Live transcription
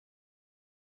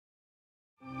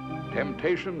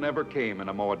Temptation never came in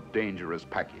a more dangerous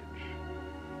package.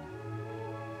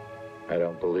 I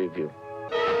don't believe you.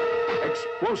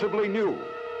 Explosively new.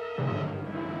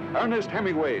 Ernest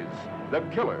Hemingway's The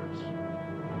Killers.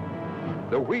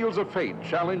 The wheels of fate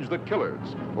challenge the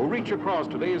killers who reach across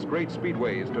today's great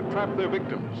speedways to trap their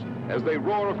victims as they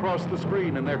roar across the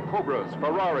screen in their Cobras,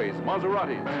 Ferraris,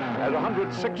 Maseratis at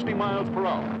 160 miles per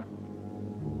hour.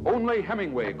 Only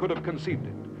Hemingway could have conceived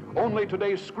it. Only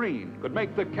today's screen could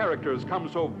make the characters come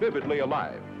so vividly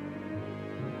alive.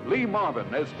 Lee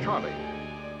Marvin as Charlie.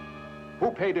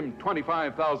 Who paid him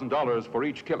 $25,000 for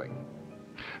each killing?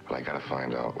 Well, I gotta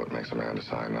find out what makes a man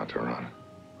decide not to run.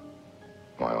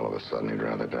 Why all of a sudden he'd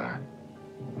rather die.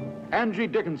 Angie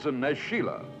Dickinson as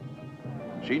Sheila.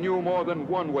 She knew more than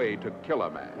one way to kill a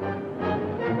man.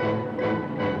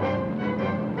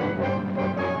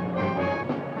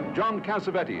 John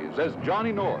Cassavetes as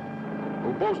Johnny North,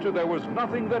 who boasted there was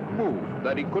nothing that moved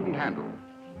that he couldn't handle.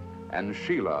 And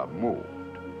Sheila moved.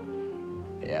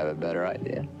 You have a better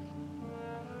idea?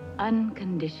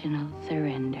 Unconditional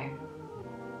surrender.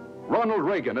 Ronald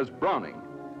Reagan as Browning,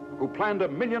 who planned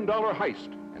 $1 million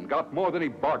heist and got more than he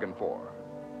bargained for.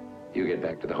 You get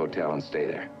back to the hotel and stay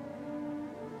there.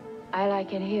 I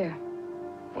like it here.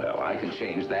 Well, I can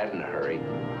change that in a hurry.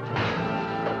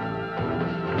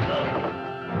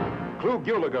 Clu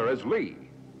Gulager as Lee.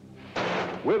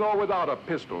 With or without a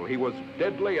pistol, he was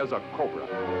deadly as a cobra.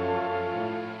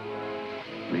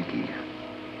 Mickey,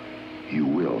 you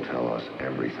will tell us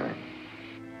everything.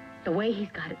 The way he's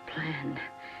got it planned,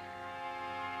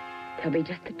 there'll be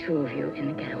just the two of you in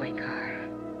the getaway car.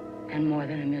 And more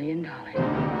than $1 million.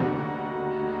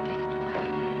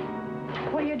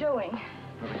 What are you doing?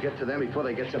 Well, get to them before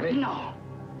they get to me. No.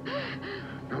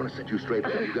 I want to set you straight,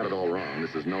 but you got it all wrong.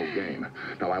 This is no game.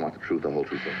 Now, I want the truth, the whole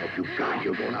truth. So help you God.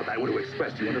 You're going out that way to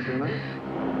express. Do you understand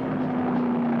that?